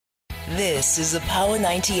This is a Power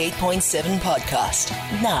 98.7 podcast.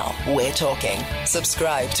 Now we're talking.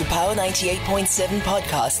 Subscribe to Power 98.7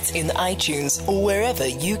 podcasts in iTunes or wherever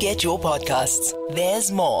you get your podcasts.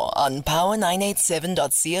 There's more on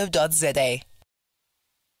power987.co.za.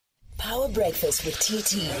 Power Breakfast with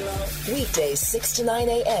TT. Weekdays 6 to 9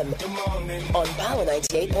 a.m. on Power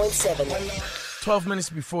 98.7. 12 minutes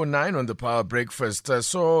before 9 on the Power Breakfast.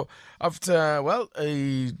 So after,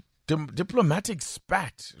 a diplomatic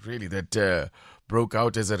spat, really, that broke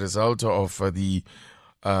out as a result of the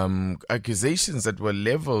accusations that were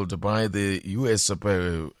leveled by the U.S.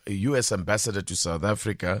 ambassador to South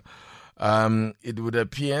Africa, it would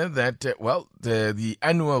appear that, the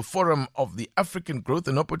annual forum of the African Growth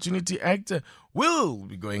and Opportunity Act will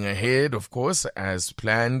be going ahead, of course, as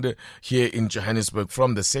planned here in Johannesburg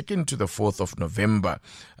from the 2nd to the 4th of November.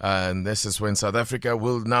 And this is when South Africa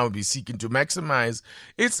will now be seeking to maximize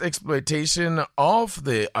its exploitation of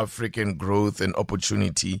the African Growth and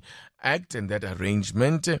Opportunity Act and that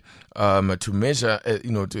arrangement to measure,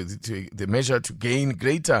 the measure to gain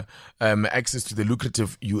greater access to the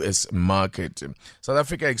lucrative U.S. market. South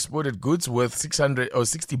Africa exported goods worth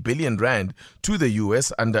 60 billion rand to the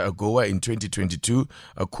U.S. under AGOA in 2022,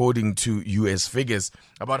 according to U.S. figures.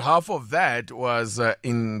 About half of that was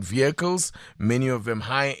in vehicles, many of them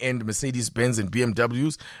high-end Mercedes-Benz and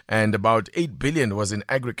BMWs, and about 8 billion was in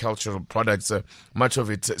agricultural products, much of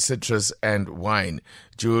it citrus and wine.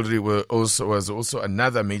 Jewelry was also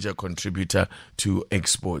another major contributor to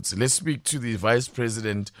exports. Let's speak to the Vice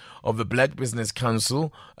President of the Black Business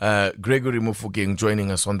Council, Gregory Mufokeng,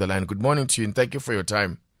 joining us on the line. Good morning to you and thank you for your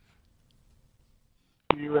time.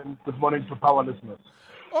 Thank you and good morning to Power listeners.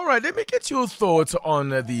 All right, let me get your thoughts on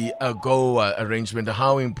the AGOA arrangement,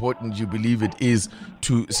 how important you believe it is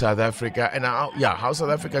to South Africa and how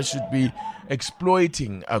South Africa should be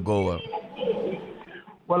exploiting AGOA.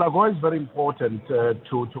 Well, AGOA is very important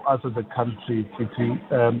to us as a country, Titi.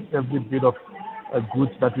 Every bit of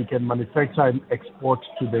goods that we can manufacture and export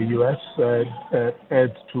to the U.S.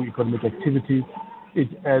 Adds to economic activity. It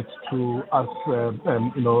adds to us,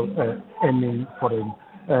 earning foreign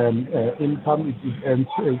income.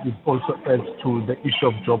 It also adds to the issue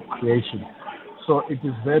of job creation. So it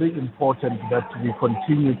is very important that we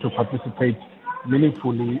continue to participate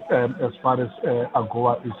meaningfully as far as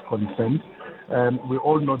AGOA is concerned. We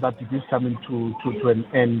all know that it is coming to an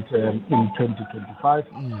end in 2025,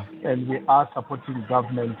 and we are supporting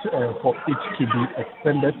government for it to be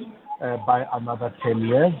extended by another 10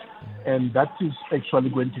 years. And that is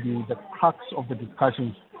actually going to be the crux of the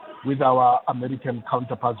discussions with our American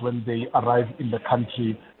counterparts when they arrive in the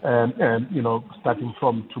country, starting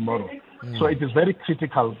from tomorrow. So it is very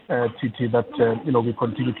critical, TT, that we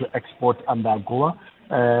continue to export under AGOA.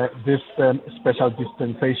 This special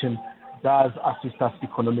dispensation does assist us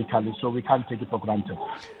economically, so we can't take it for granted.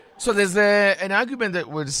 So there's an argument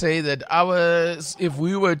that would say that if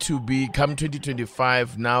we were to become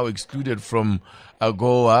 2025 now excluded from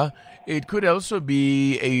AGOA, it could also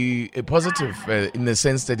be a positive in the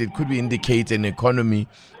sense that it could indicate an economy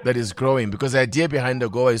that is growing, because the idea behind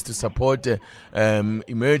AGOA is to support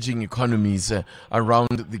emerging economies around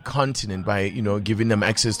the continent by giving them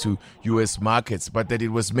access to U.S. markets, but that it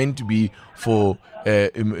was meant to be for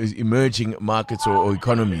emerging markets or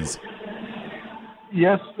economies.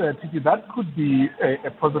 Yes, Titi, that could be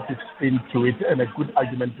a positive spin to it and a good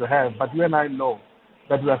argument to have, but you and I know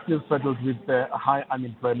that we are still settled with high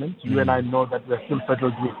unemployment. You and I know that we are still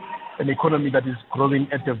settled with an economy that is growing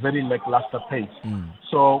at a very lackluster pace.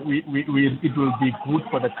 So it will be good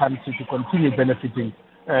for the country to continue benefiting,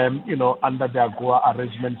 under the AGOA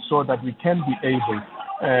arrangement, so that we can be able,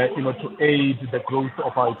 to aid the growth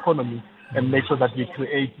of our economy and make sure that we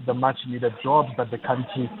create the much-needed jobs that the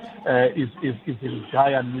country is in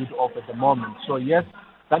dire need of at the moment. So yes,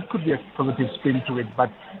 that could be a positive spin to it,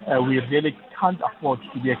 but we really can't afford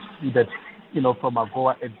to be excluded, from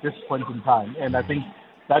AGOA at this point in time. And I think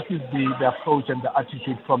that is the approach and the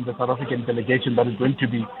attitude from the South African delegation that is going to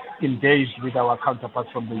be engaged with our counterparts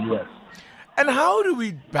from the U.S. And how do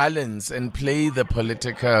we balance and play the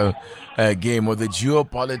political game or the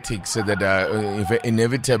geopolitics that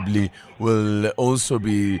inevitably will also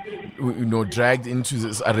be, dragged into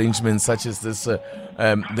this arrangement such as this, the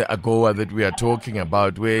AGOA that we are talking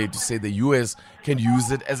about, where to say the U.S. can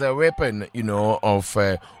use it as a weapon,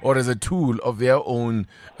 or as a tool of their own,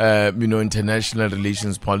 international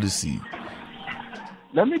relations policy?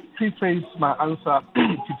 Let me preface my answer,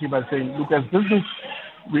 Titi, by saying, look, as business,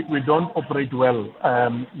 we don't operate well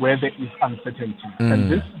where there is uncertainty.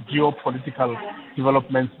 And this geopolitical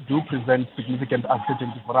developments do present significant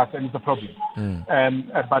uncertainty for us, and it's a problem.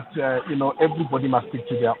 But everybody must stick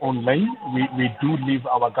to their own lane. We do leave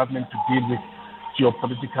our government to deal with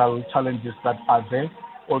geopolitical challenges that are there.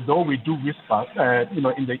 Although we do whisper,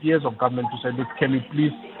 in the ears of government to say, look, can we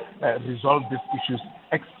please resolve these issues,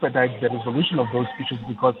 expedite the resolution of those issues,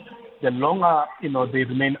 because the longer they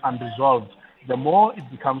remain unresolved, the more it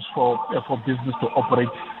becomes for business to operate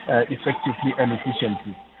effectively and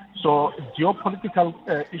efficiently. So geopolitical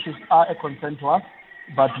issues are a concern to us,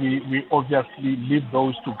 but we obviously leave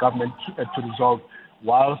those to government to resolve,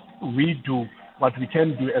 whilst we do what we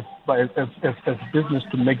can do as business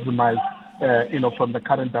to maximize from the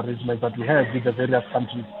current arrangements that we have with the various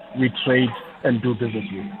countries we trade and do business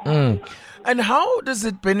with. And how does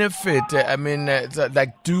it benefit?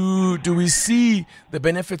 Do we see the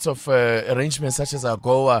benefits of arrangements such as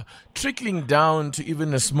AGOA trickling down to even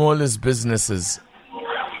the smallest businesses?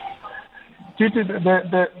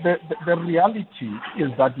 The reality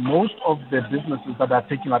is that most of the businesses that are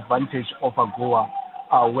taking advantage of AGOA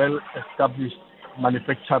are well-established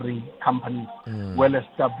manufacturing companies,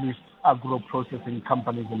 well-established agro-processing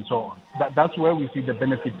companies, and so on. That's where we see the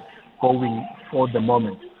benefit going for the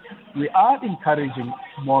moment. We are encouraging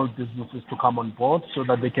small businesses to come on board so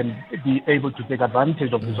that they can be able to take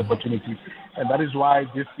advantage of this opportunity. And that is why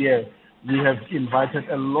this year we have invited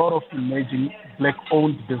a lot of emerging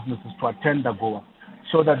black-owned businesses to attend AGOA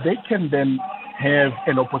so that they can then have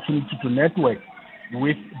an opportunity to network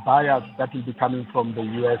with buyers that will be coming from the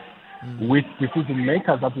U.S., with decision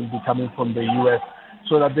makers that will be coming from the U.S.,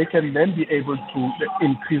 so that they can then be able to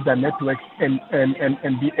increase their networks and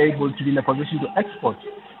be able to be in a position to export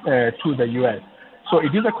to the U.S. So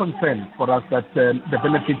it is a concern for us that the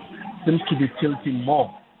benefit seems to be tilting more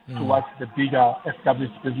towards the bigger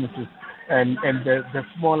established businesses, and the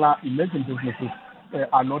smaller emerging businesses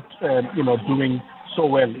are not doing so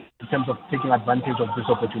well in terms of taking advantage of this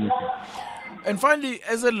opportunity. And finally,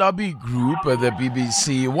 as a lobby group, the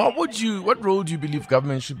BBC, what role do you believe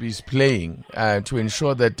government should be playing to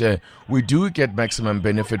ensure that we do get maximum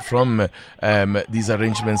benefit from these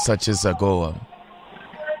arrangements such as AGOA?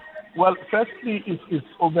 Well, firstly, it's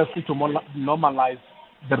obviously to normalize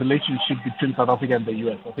the relationship between South Africa and the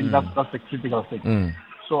U.S. I think that's the critical thing.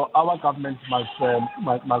 So our government must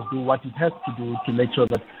do what it has to do to make sure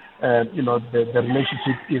that the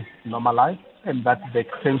relationship is normalized and that the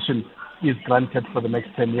extension is granted for the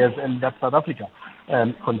next 10 years, and that South Africa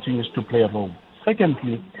continues to play a role.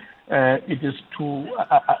 Secondly, it is to,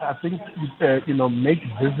 I think, make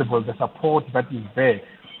visible the support that is there,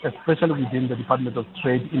 especially within the Department of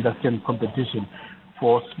Trade, Industry and Competition,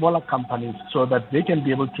 for smaller companies so that they can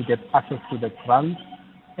be able to get access to the grants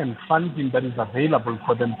and funding that is available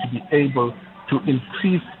for them to be able to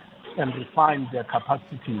increase and refine their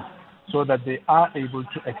capacities so that they are able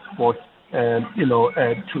to export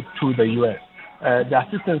to the U.S. The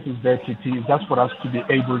assistance is there, TT, just for us to be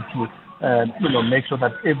able to, make sure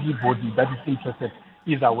that everybody that is interested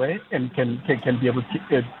is aware and can be able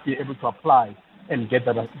to apply and get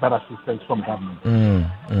that assistance from government.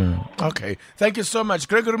 Okay. Thank you so much,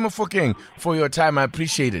 Gregory Mofokeng, for your time. I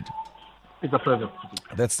appreciate it. It's a pleasure.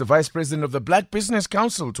 That's the Vice President of the Black Business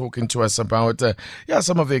Council talking to us about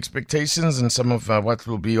some of the expectations and some of what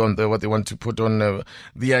will be on what they want to put on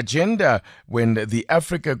the agenda when the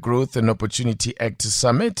Africa Growth and Opportunity Act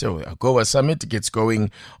Summit, or AGOA Summit, gets going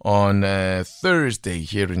on Thursday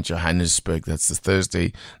here in Johannesburg. That's the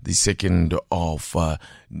Thursday, the 2nd of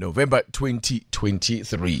November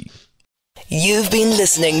 2023. You've been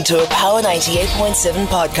listening to a Power 98.7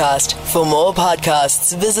 podcast. For more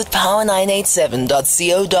podcasts, visit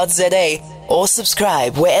power987.co.za or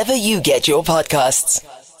subscribe wherever you get your podcasts.